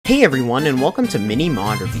Hey everyone, and welcome to Mini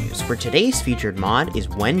Mod Reviews, where today's featured mod is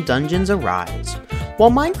When Dungeons Arise.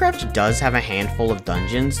 While Minecraft does have a handful of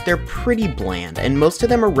dungeons, they're pretty bland, and most of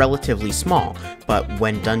them are relatively small, but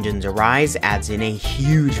When Dungeons Arise adds in a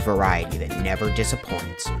huge variety that never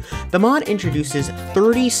disappoints. The mod introduces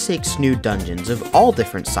 36 new dungeons of all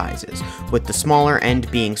different sizes, with the smaller end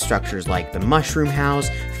being structures like the Mushroom House,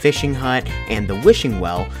 Fishing Hut, and the Wishing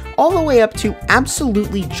Well, all the way up to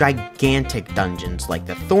absolutely gigantic dungeons like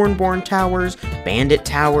the Thornborn Towers, Bandit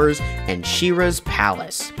Towers, and Shira's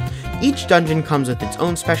Palace. Each dungeon comes with its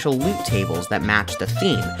own special loot tables that match the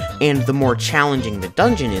theme, and the more challenging the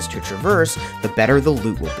dungeon is to traverse, the better the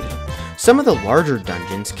loot will be. Some of the larger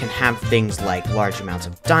dungeons can have things like large amounts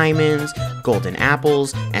of diamonds, golden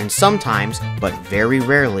apples, and sometimes, but very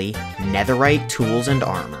rarely, netherite tools and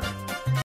armor.